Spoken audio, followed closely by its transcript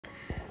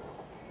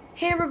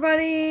Hey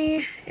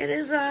everybody, it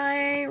is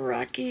I,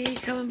 Rocky,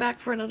 coming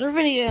back for another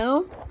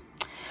video.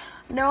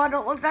 No, I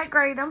don't look that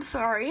great, I'm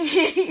sorry.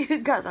 You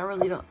guys, I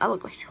really don't. I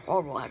look like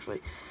horrible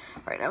actually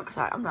right now because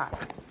I'm not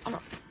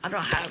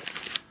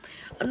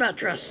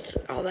dressed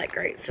all that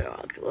great, so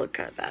I'll look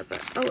kind of bad,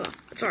 but oh well,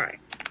 it's alright.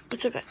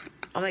 It's okay.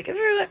 I'll make it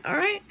through it,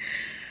 alright?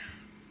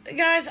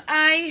 Guys,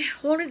 I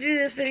wanted to do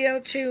this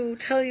video to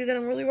tell you that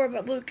I'm really worried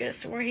about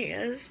Lucas and where he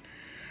is.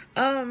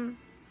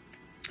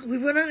 We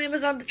went on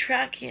Amazon to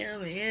track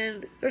him,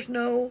 and there's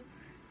no...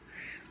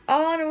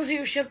 All I know is he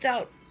was shipped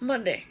out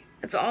Monday.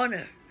 That's all I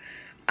know.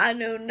 I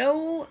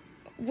know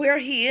where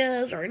he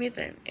is or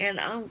anything,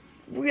 and I'm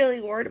really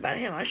worried about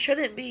him. I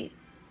shouldn't be,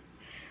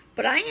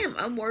 but I am.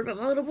 I'm worried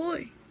about my little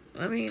boy.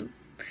 I mean,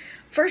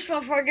 first of all,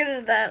 before I get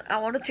into that, I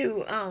wanted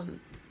to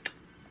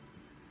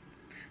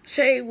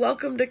say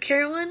welcome to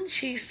Carolyn.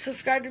 She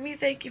subscribed to me.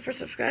 Thank you for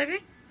subscribing.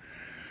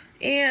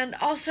 And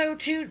also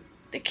to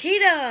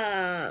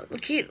Lakita.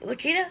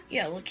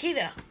 Yeah,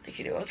 Lakita.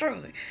 What's wrong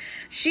with me?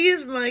 She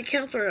is my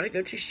counselor I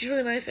go to. She's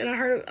really nice, and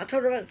I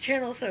told her about the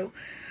channel, so,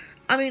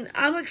 I mean,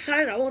 I'm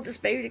excited. I want this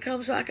baby to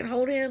come so I can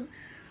hold him.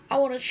 I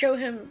want to show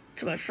him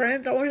to my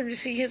friends. I want him to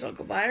see his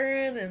Uncle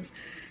Byron and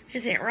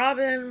his Aunt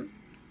Robin,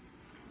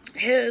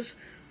 his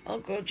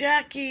Uncle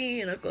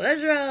Jackie and Uncle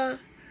Ezra,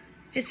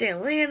 his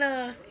Aunt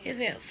Lana, his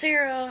Aunt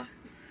Sarah.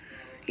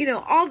 You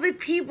know, all the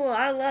people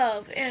I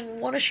love and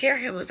want to share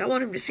him with. I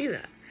want him to see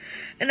that.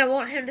 And I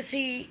want him to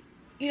see,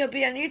 you know,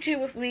 be on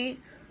YouTube with me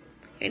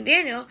and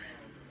Daniel.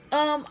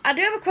 I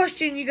do have a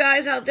question, you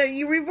guys out there.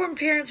 You reborn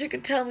parents who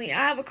can tell me.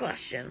 I have a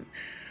question.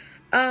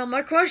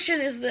 My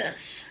question is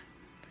this.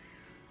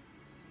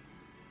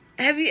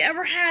 Have you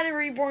ever had a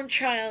reborn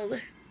child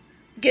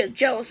get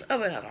jealous of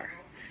another?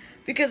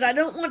 Because I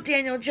don't want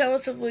Daniel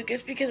jealous of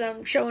Lucas because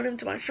I'm showing him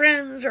to my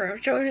friends or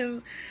I'm showing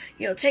him,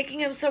 you know, taking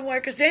him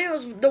somewhere. Because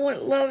Daniel's the one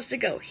that loves to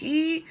go.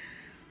 He...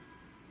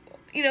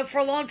 You know, for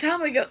a long time,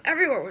 would go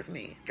everywhere with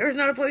me. There's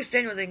not a place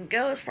Daniel didn't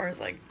go as far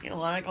as, like, you know,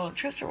 when I go on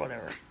trips or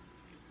whatever.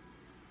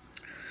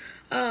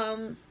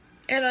 And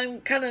I'm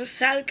kind of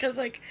sad because,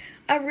 like,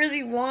 I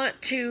really want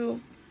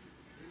to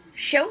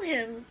show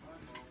him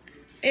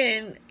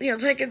and, you know,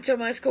 take him to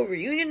my school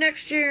reunion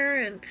next year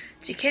and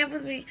to camp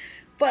with me.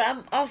 But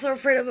I'm also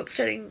afraid of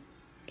upsetting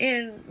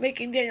and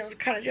making Daniel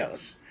kind of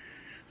jealous.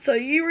 So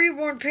you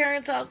reborn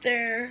parents out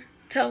there,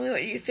 tell me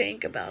what you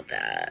think about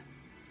that.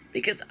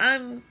 Because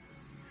I'm...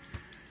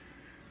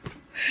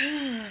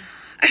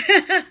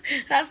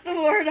 That's the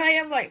word. I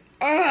am like,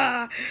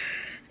 ah.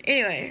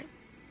 Anyway,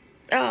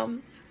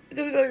 I'm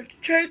gonna go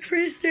to church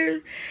pretty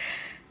soon.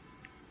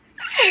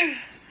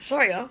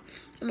 Sorry, y'all.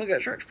 I'm gonna go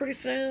to church pretty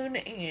soon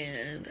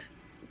and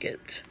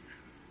get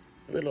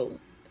a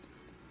little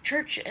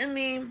church in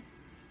me.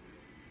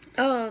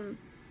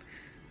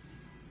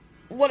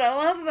 What I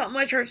love about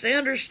my church, they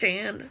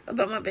understand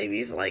about my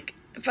babies. Like,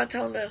 if I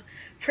tell them to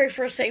pray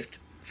for a safe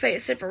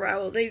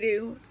arrival, they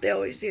do. They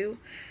always do.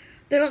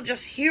 They don't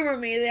just humor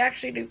me, they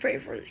actually do pray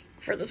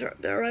for the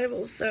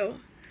arrivals. So,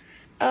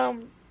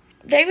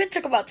 David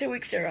took about 2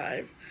 weeks to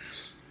arrive.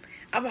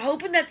 I'm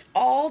hoping that's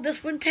all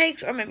this one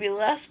takes, or maybe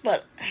less,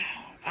 but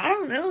I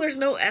don't know. There's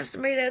no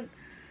estimated,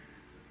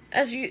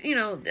 as you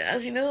know,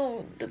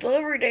 the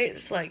delivery date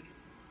is like,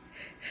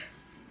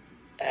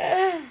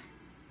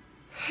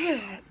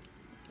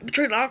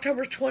 between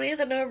October 20th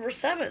and November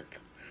 7th.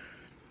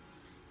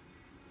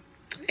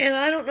 And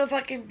I don't know if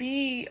I can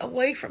be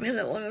away from him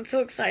that long. I'm so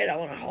excited. I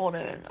want to hold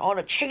him. And I want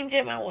to change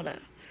him. I want to...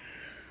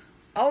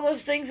 All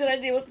those things that I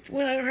did with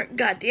when I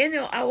got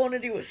Daniel, I want to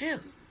do with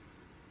him.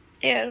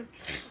 And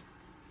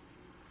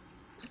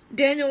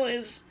Daniel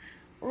is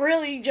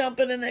really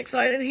jumping and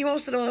excited. He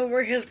wants to know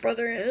where his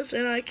brother is,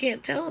 and I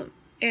can't tell him.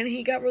 And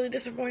he got really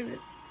disappointed.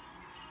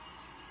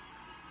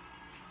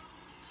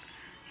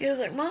 He was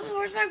like, Mama,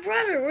 where's my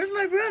brother? Where's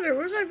my brother?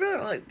 Where's my brother?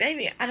 I'm like,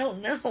 baby, I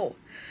don't know.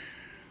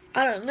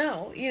 I don't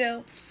know, you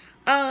know.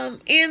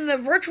 In the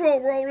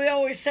virtual world, we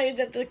always say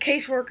that the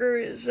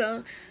caseworker is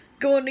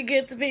going to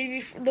get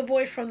the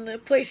boy from the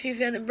place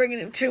he's in and bringing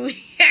him to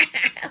me.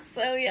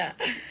 So, yeah.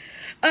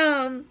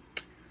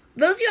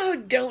 Those of y'all who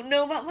don't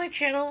know about my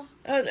channel,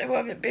 who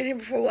haven't been here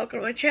before,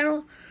 welcome to my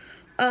channel.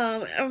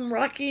 I'm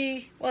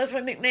Rocky. Well, that's my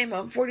nickname.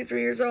 I'm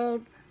 43 years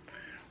old.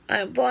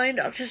 I'm blind,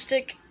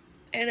 autistic,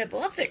 and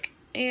epileptic.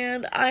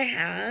 And I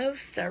have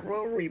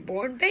several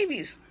reborn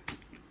babies.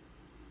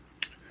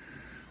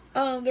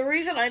 The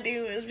reason I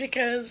do is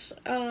because,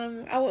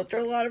 I went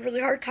through a lot of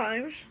really hard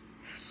times,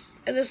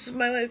 and this is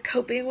my way of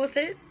coping with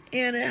it,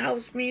 and it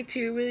helps me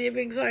to relieve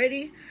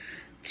anxiety,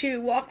 to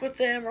walk with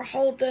them, or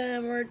hold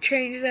them, or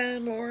change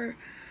them, or,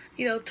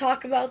 you know,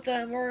 talk about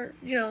them, or,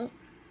 you know,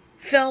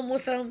 film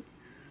with them.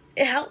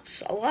 It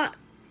helps a lot.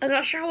 I'm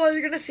not sure how well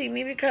you're gonna see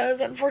me,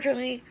 because,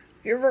 unfortunately,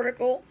 you're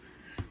vertical,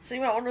 so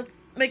you might want to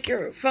make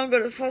your phone go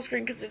to the full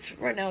screen, because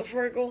right now it's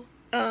vertical.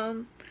 Let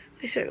me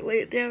lay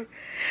it down.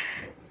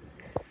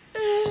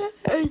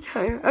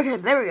 Okay,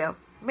 there we go.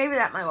 Maybe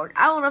that might work.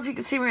 I don't know if you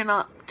can see me or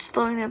not. Just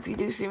let me know if you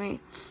do see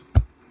me.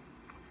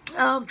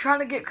 Trying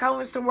to get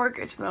Collins to work.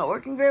 It's not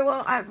working very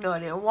well. I have no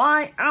idea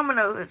why. I'm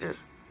gonna know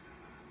this.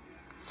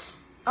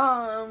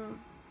 I'm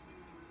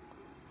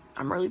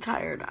really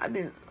tired.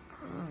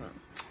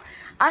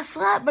 I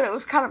slept, but it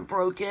was kind of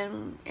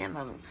broken, and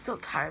I'm still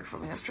tired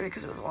from yesterday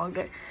because it was a long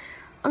day.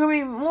 I'm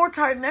going to be more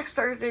tired next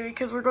Thursday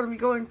because we're going to be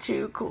going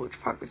to Coolidge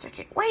Park, which I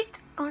can't wait.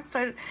 I'm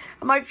excited.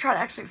 I might try to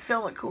actually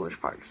film at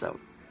Coolidge Park, so.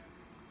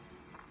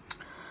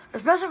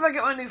 Especially if I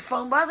get my new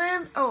phone by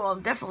then. Oh,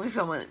 I'm definitely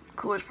filming at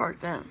Coolidge Park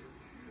then.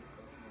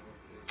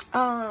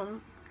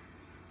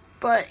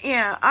 But,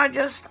 yeah,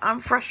 I'm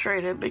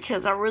frustrated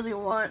because I really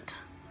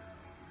want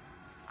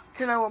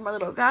to know where my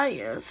little guy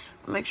is.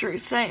 Make sure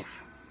he's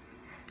safe.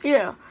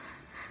 Yeah.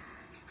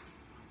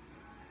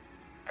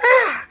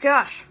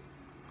 Gosh.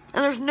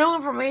 And there's no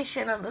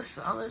information on this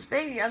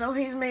baby. I know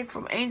he's made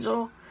from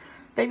angel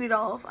baby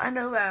dolls. I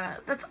know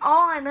that. That's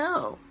all I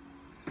know.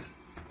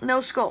 No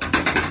skull.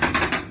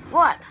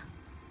 What?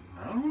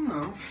 I don't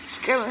know.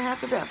 Scared me half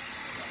to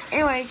death.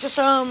 Anyway, just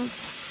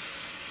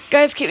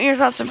guys, keep me in your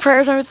thoughts and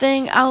prayers and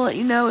everything. I'll let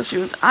you know as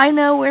soon as I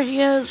know where he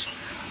is.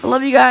 I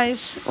love you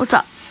guys. What's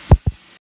up?